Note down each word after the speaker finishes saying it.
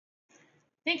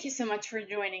Thank you so much for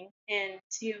joining in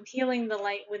to Healing the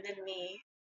Light Within Me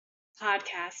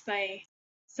podcast by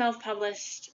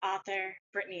self-published author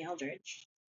Brittany Eldridge.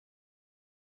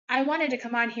 I wanted to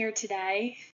come on here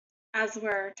today as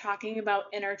we're talking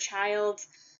about inner child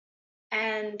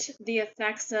and the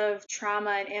effects of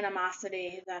trauma and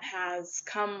animosity that has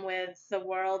come with the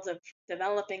world of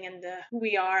developing into who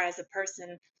we are as a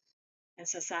person in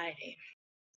society.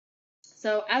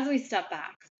 So as we step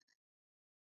back,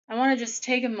 I want to just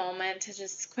take a moment to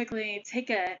just quickly take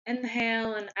an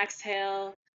inhale and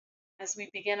exhale as we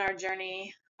begin our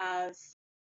journey of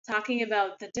talking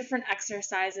about the different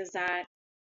exercises that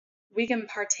we can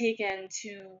partake in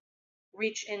to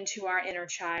reach into our inner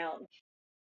child.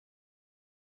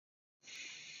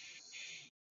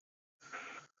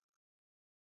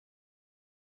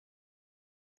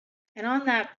 And on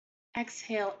that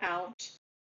exhale out,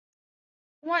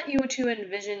 I want you to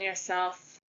envision yourself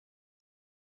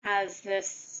as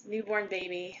this newborn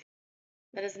baby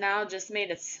that has now just made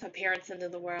its appearance into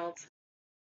the world.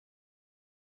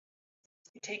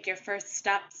 You take your first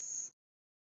steps,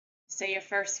 say your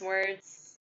first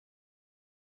words,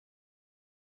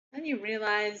 then you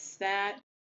realize that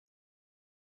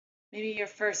maybe your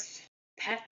first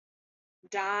pet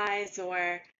dies,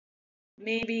 or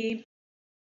maybe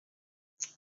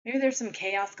there's some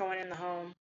chaos going in the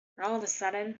home, or all of a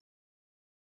sudden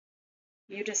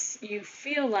you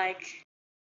feel like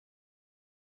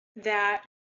that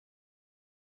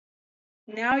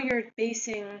now you're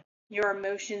basing your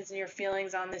emotions and your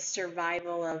feelings on this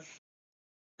survival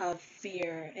of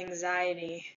fear,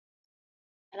 anxiety.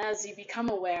 And as you become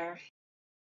aware,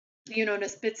 you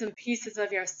notice bits and pieces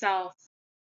of yourself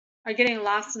are getting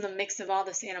lost in the mix of all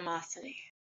this animosity.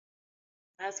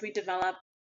 As we develop,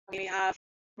 we have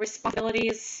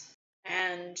responsibilities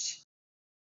and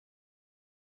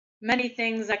many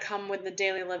things that come with the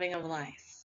daily living of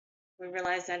life. We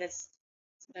realize that it's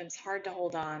sometimes hard to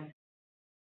hold on.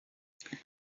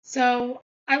 So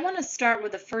I want to start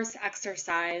with the first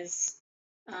exercise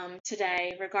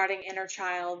today regarding inner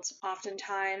child.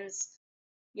 Oftentimes,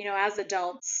 as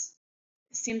adults,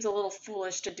 it seems a little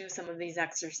foolish to do some of these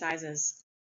exercises,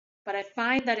 but I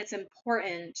find that it's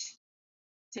important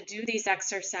to do these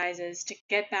exercises to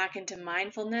get back into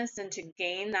mindfulness and to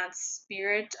gain that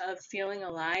spirit of feeling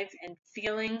alive and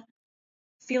feeling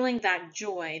that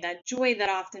joy that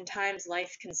oftentimes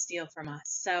life can steal from us.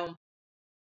 So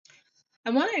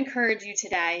I want to encourage you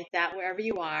today that wherever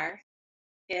you are,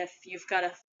 if you've got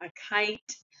a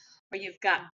kite, or you've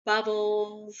got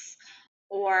bubbles,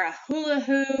 or a hula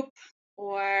hoop,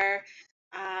 or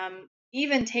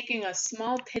even taking a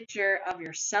small picture of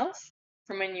yourself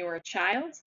from when you were a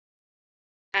child,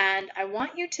 and I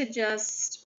want you to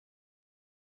just,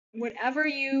 whatever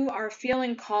you are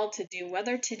feeling called to do,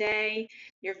 whether today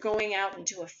you're going out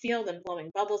into a field and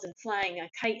blowing bubbles and flying a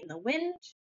kite in the wind,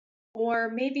 or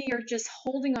maybe you're just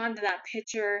holding on to that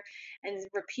picture and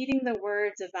repeating the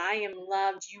words of I am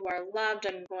loved, you are loved,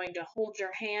 I'm going to hold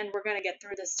your hand, we're going to get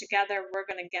through this together, we're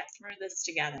going to get through this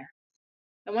together.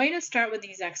 I want you to start with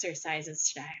these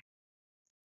exercises today.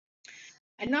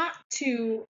 And not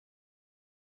to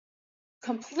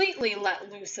completely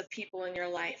let loose of people in your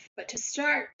life, but to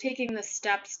start taking the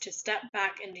steps to step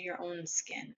back into your own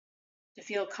skin, to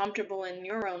feel comfortable in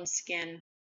your own skin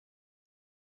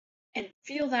and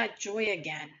feel that joy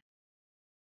again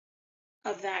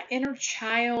of that inner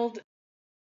child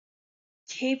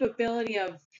capability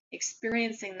of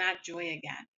experiencing that joy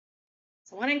again.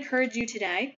 So I want to encourage you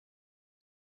today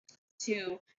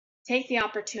to take the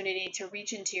opportunity to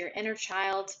reach into your inner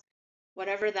child,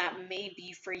 whatever that may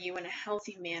be for you, in a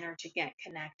healthy manner to get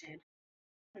connected.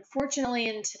 Unfortunately,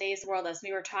 in today's world, as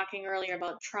we were talking earlier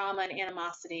about trauma and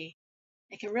animosity,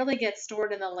 it can really get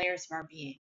stored in the layers of our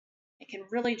being. It can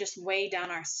really just weigh down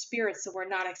our spirits so we're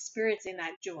not experiencing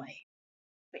that joy.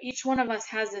 But each one of us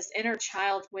has this inner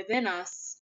child within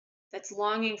us that's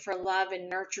longing for love and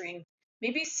nurturing.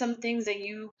 Maybe some things that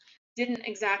you didn't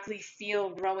exactly feel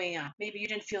growing up. Maybe you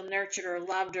didn't feel nurtured or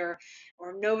loved or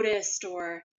noticed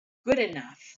or good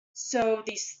enough. So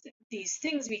these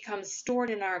things become stored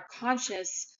in our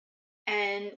conscious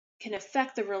and can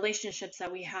affect the relationships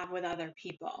that we have with other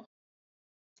people.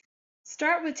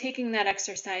 Start with taking that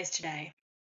exercise today.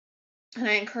 And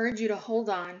I encourage you to hold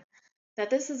on that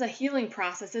this is a healing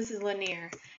process. This is linear.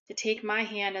 To take my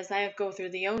hand as I go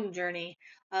through the own journey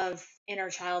of inner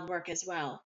child work as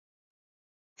well.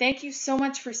 Thank you so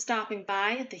much for stopping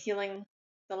by at the Healing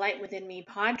the Light Within Me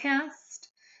podcast.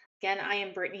 Again, I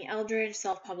am Brittany Eldridge,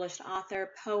 self-published author,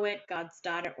 poet, God's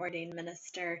daughter, ordained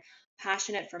minister,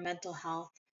 passionate for mental health.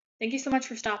 Thank you so much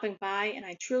for stopping by, and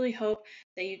I truly hope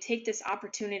that you take this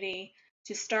opportunity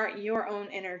to start your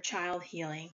own inner child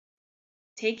healing.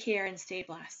 Take care and stay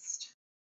blessed.